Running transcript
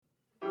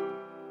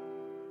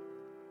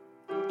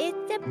It's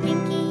the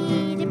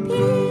Pinky the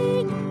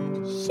Pig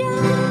Show.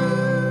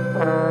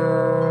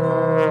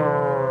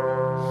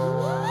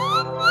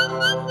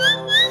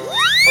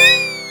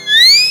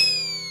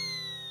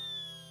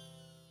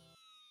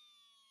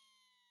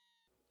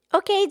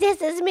 Okay,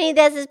 this is me.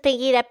 This is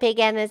Pinky the Pig,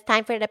 and it's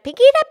time for the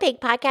Pinky the Pig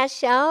Podcast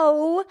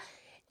Show.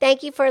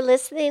 Thank you for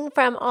listening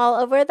from all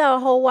over the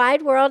whole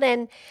wide world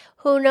and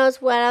who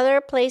knows what other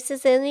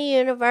places in the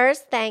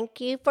universe. Thank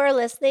you for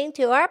listening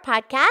to our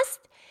podcast.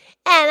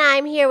 And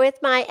I'm here with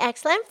my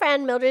excellent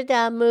friend, Mildred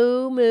the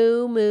Moo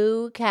Moo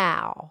Moo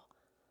Cow.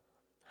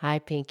 Hi,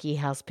 Pinky.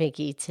 How's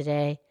Pinky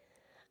today?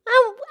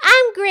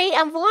 I'm great.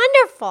 I'm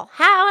wonderful.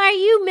 How are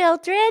you,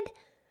 Mildred?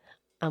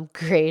 I'm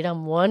great.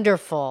 I'm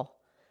wonderful.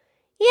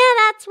 Yeah,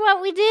 that's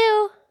what we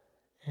do.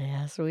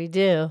 Yes, we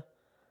do.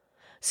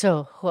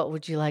 So, what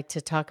would you like to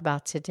talk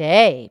about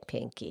today,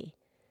 Pinky?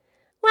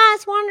 Well, I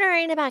was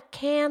wondering about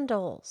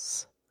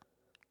candles.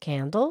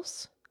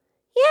 Candles?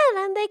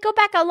 Yeah, and they go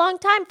back a long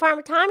time.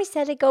 Farmer Tommy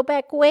said they go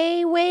back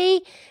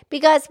way,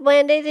 because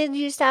when they didn't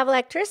used to have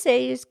electricity,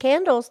 they used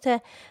candles to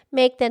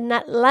make the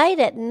light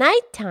at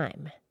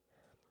nighttime.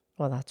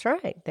 Well, that's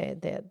right.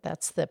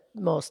 That's the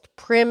most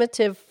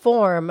primitive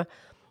form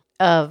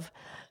of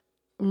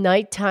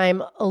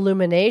nighttime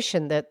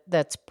illumination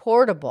that's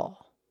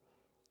portable.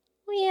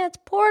 Well, yeah, it's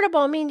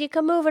portable. I mean, you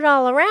can move it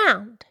all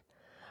around.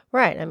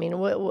 Right. I mean,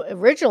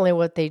 originally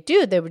what they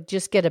would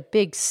just get a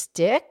big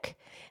stick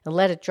and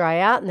let it dry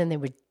out, and then they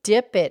would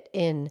dip it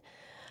in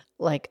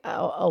like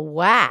a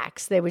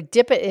wax. They would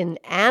dip it in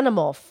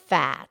animal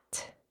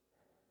fat.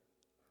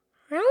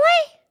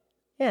 Really?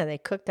 Yeah, they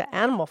cook the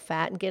animal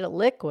fat and get it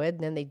liquid,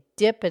 and then they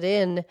dip it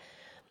in,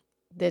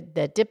 they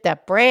dip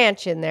that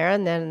branch in there,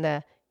 and then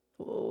it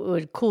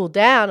would cool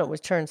down, it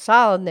would turn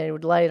solid, and they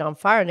would light it on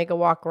fire, and they could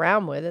walk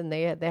around with it, and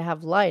they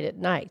have light at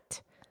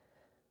night.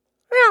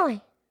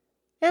 Really?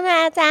 And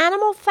that's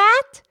animal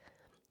fat?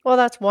 Well,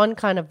 that's one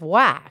kind of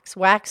wax.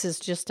 Wax is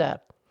just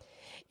a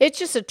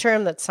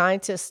term that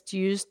scientists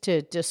use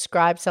to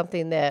describe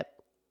something that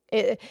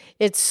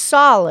it's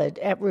solid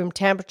at room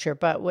temperature,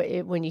 but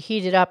when you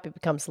heat it up, it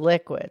becomes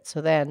liquid.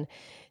 So then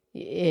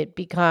it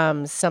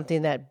becomes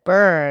something that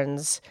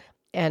burns,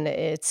 and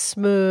it's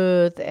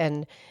smooth,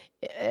 and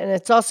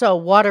it's also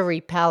water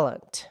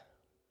repellent.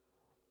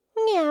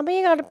 Yeah, but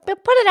you got to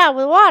put it out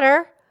with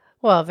water.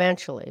 Well,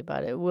 eventually,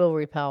 but it will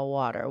repel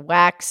water.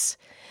 Wax,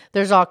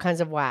 there's all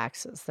kinds of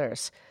waxes.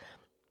 There's,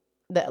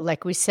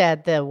 like we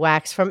said, the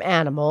wax from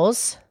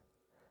animals.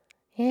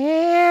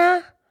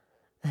 Yeah,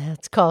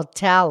 that's called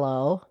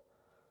tallow.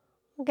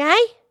 Okay?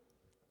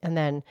 And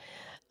then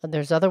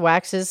there's other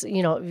waxes.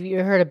 You know, have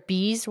you heard of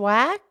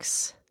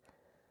beeswax?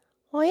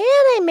 Well, yeah,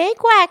 they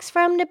make wax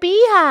from the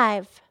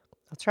beehive.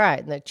 That's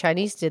right. And the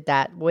Chinese did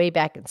that way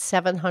back in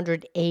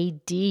 700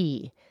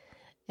 A.D.,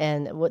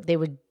 and what they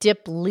would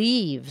dip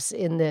leaves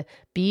in the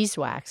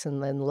beeswax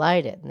and then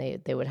light it.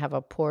 And they would have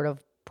a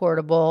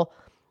portable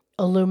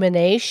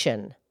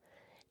illumination.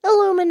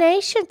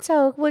 Illumination,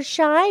 so it would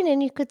shine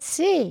and you could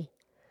see.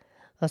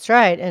 That's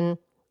right. And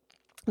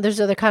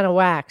there's other kind of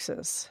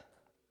waxes.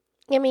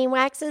 You mean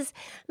waxes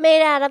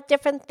made out of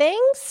different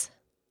things?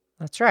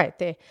 That's right.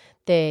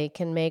 They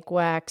can make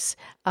wax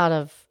out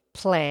of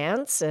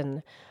plants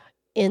and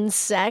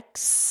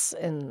insects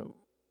and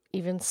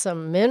even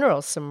some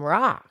minerals, some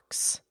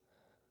rocks.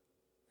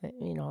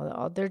 You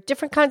know, there are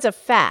different kinds of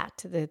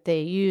fat that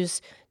they use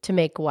to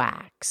make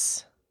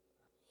wax.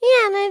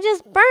 Yeah, and they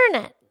just burn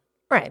it.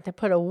 Right, they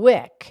put a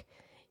wick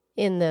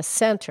in the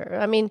center.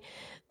 I mean,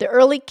 the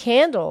early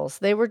candles,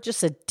 they were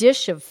just a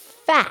dish of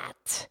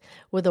fat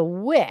with a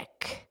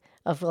wick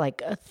of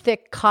like a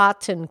thick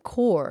cotton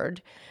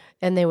cord,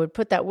 and they would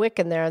put that wick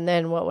in there, and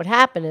then what would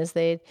happen is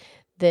the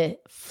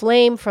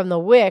flame from the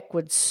wick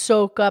would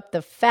soak up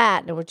the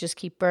fat, and it would just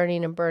keep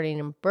burning and burning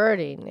and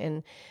burning.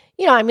 And,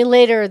 you know, I mean,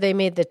 later they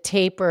made the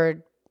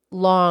tapered,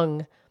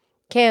 long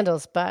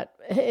candles, but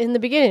in the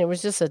beginning it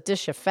was just a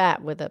dish of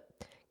fat with a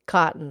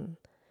cotton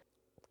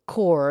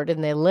cord,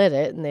 and they lit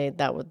it, and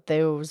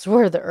those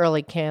were the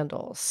early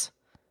candles.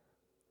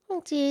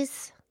 Oh,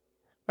 geez.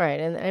 Right,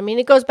 and I mean,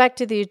 it goes back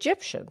to the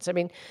Egyptians. I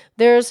mean,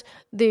 there's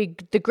the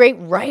great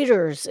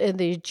writers in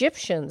the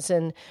Egyptians,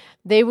 and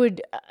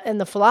and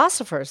the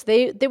philosophers,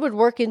 they would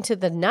work into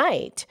the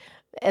night,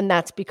 and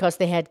that's because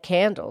they had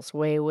candles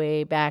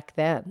way back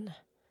then.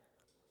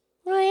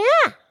 Well,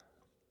 yeah.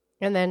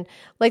 And then,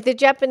 like the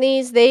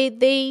Japanese,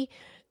 they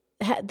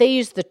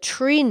use the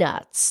tree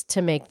nuts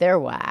to make their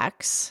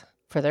wax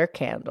for their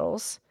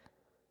candles.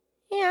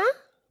 Yeah.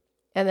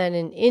 And then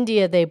in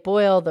India, they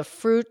boil the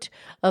fruit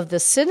of the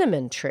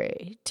cinnamon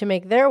tree to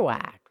make their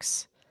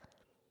wax.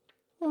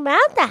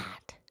 About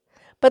that.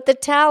 But the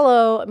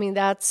tallow, I mean,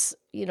 that's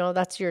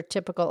your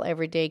typical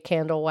everyday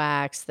candle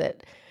wax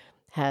that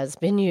has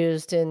been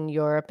used in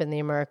Europe and the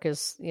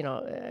Americas,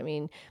 I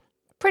mean,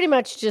 pretty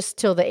much just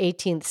till the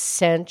 18th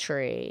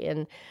century.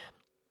 And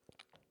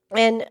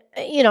then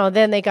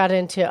they got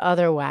into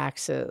other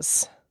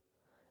waxes.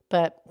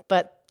 But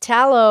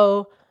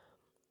tallow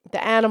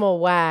the animal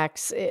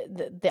wax,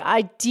 the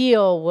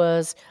ideal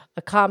was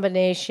a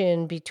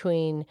combination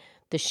between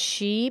the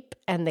sheep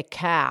and the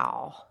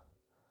cow.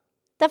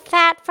 The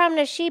fat from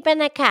the sheep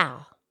and the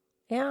cow.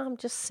 Yeah, I'm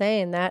just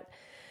saying that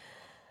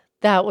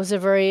was a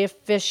very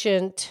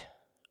efficient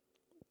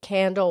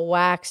candle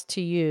wax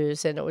to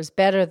use, and it was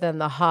better than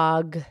the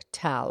hog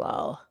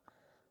tallow.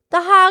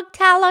 The hog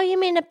tallow? You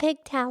mean the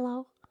pig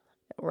tallow?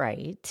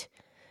 Right.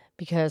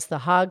 Because the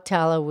hog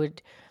tallow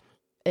would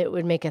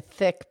make a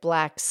thick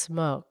black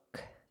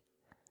smoke.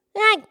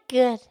 Not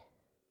good.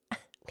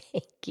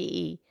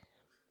 Pinky.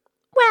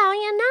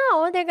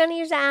 Well, they're going to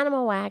use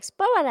animal wax,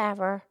 but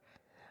whatever.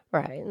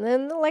 Right. And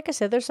then, like I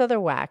said, there's other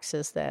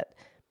waxes that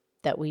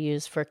we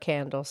use for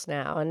candles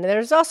now. And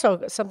there's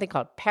also something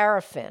called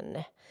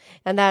paraffin,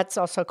 and that's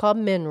also called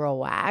mineral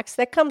wax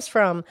that comes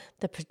from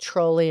the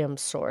petroleum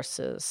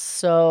sources.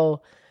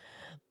 So,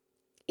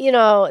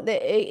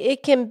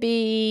 it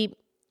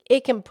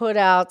can put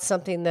out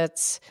something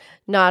that's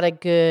not a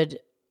good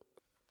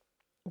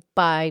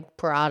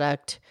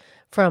byproduct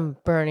from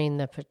burning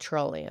the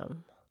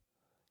petroleum.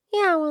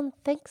 Yeah, I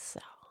wouldn't think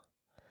so.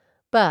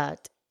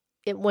 But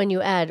when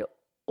you add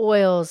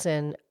oils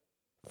and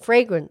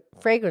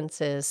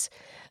fragrances,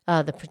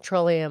 the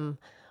petroleum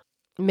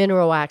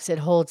mineral wax, it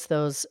holds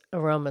those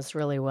aromas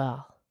really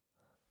well.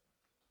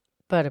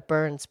 But it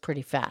burns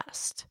pretty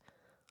fast.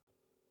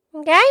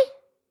 Okay?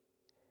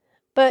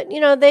 But,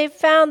 they've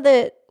found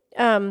that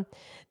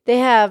they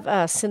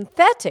have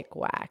synthetic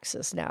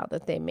waxes now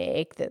that they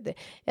make,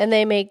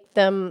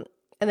 and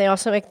they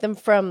also make them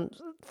from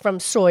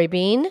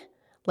soybean.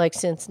 Like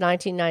since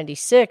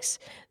 1996,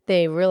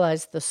 they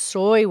realized the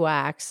soy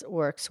wax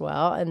works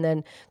well, and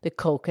then the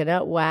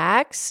coconut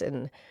wax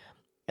and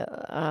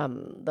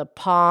the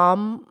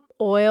palm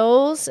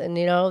oils, and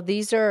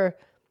these are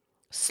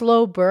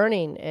slow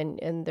burning,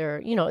 and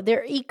they're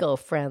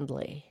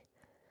eco-friendly.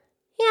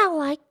 Yeah, I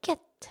like it.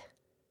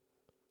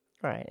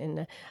 Right,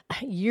 and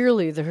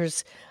yearly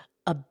there's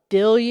 1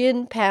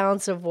 billion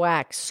pounds of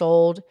wax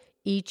sold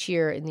each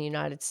year in the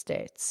United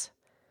States.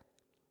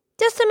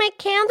 Just to make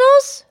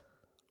candles?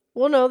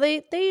 Well, no,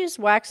 they use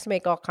wax to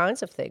make all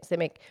kinds of things. They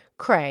make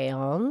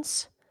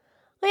crayons.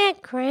 Yeah,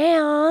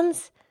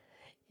 crayons.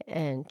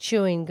 And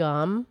chewing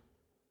gum.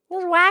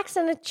 There's wax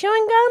in the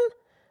chewing gum?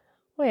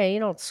 Well, yeah, you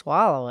don't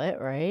swallow it,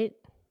 right?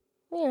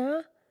 Yeah.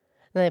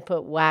 And they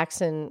put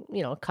wax in,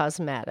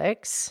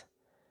 cosmetics.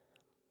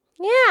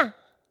 Yeah.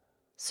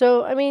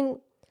 So,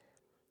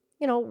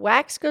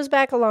 wax goes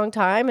back a long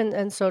time,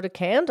 and so do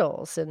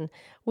candles. And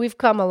we've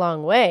come a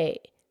long way.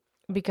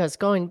 Because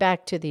going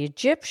back to the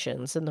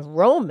Egyptians and the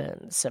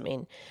Romans,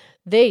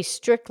 they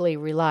strictly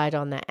relied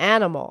on the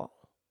animal,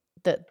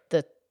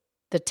 the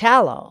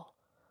tallow.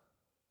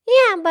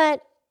 Yeah,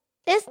 but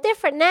it's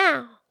different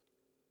now.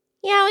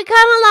 Yeah, we come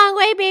a long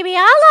way, baby.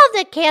 I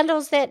love the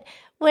candles that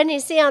when you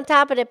see on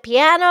top of the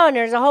piano, and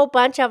there's a whole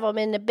bunch of them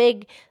in the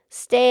big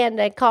stand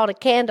they call a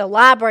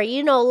candelabra.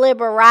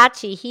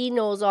 Liberace, he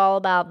knows all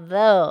about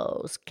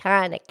those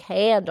kind of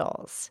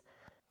candles.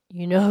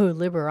 You know who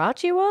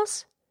Liberace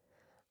was?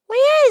 Well,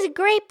 yeah, he's a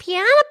great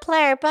piano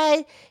player,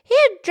 but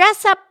he'd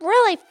dress up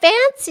really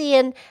fancy,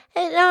 and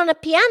on the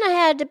piano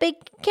had the big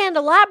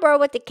candelabra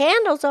with the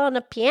candles on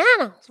the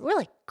piano. It's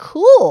really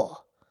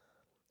cool.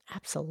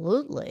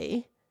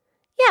 Absolutely.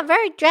 Yeah,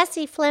 very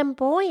dressy,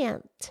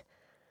 flamboyant.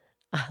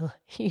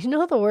 You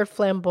know the word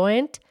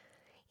flamboyant?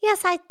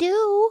 Yes, I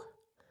do.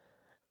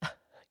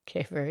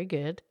 Okay, very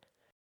good.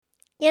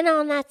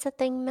 And that's the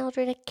thing,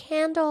 Mildred, a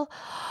candle.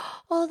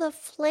 Oh, the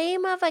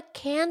flame of a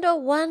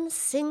candle, one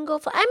single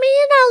flame.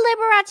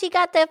 Liberace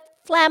got the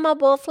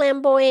flammable,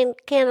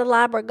 flamboyant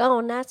candelabra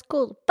going. That's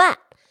cool. But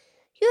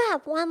you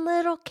have one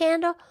little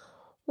candle,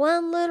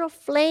 one little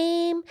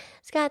flame.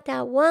 It's got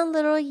that one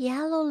little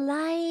yellow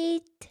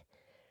light.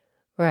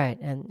 Right,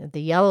 and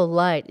the yellow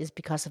light is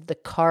because of the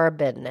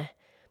carbon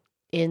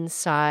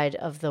inside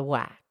of the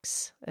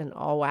wax. And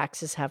all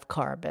waxes have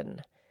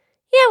carbon.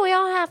 Yeah, we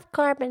all have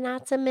carbon.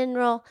 That's a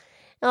mineral.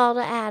 Oh,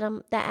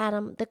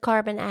 the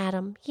carbon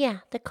atom. Yeah,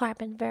 the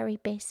carbon, very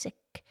basic.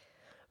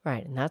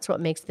 Right, and that's what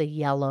makes the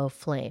yellow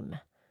flame.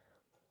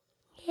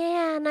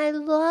 Yeah, and I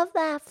love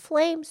that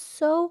flame.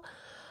 So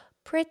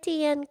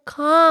pretty and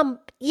calm,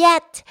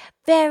 yet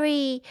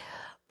very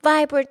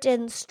vibrant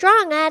and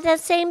strong at the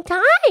same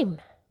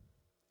time.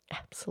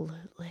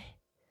 Absolutely.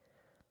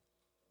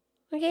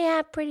 Okay,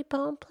 have a pretty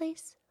poem,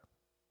 please.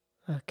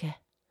 Okay.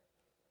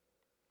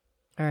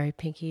 All right,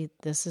 Pinky,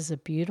 this is a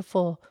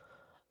beautiful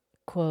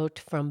quote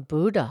from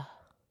Buddha.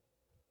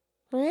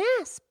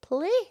 Yes,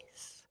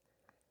 please.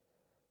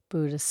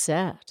 Buddha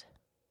said,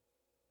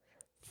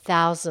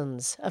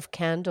 "Thousands of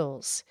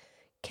candles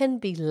can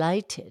be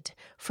lighted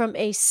from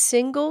a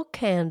single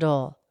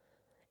candle,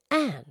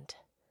 and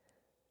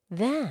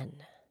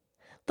then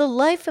the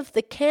life of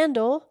the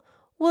candle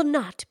will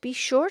not be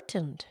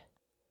shortened.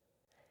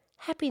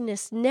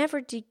 Happiness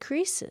never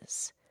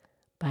decreases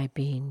by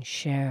being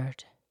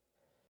shared."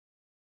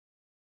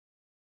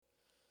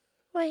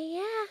 Well,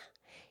 yeah.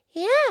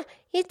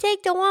 You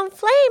take the one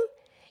flame,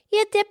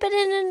 You dip it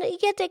in and you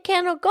get the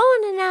candle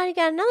going, and now you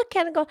got another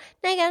candle going.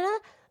 Now you got another.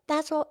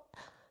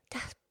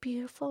 That's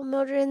beautiful,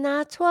 Mildred, and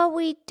that's what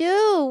we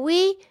do.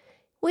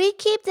 We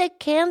keep the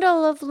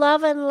candle of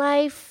love and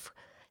life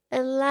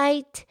and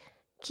light.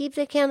 Keep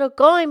the candle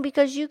going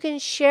because you can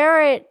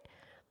share it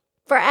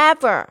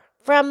forever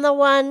from the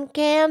one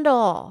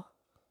candle.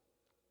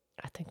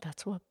 I think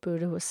that's what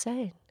Buddha was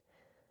saying.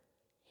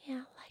 Yeah,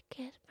 I like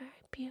it. Very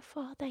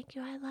beautiful. Thank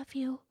you. I love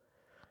you.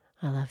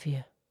 I love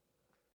you.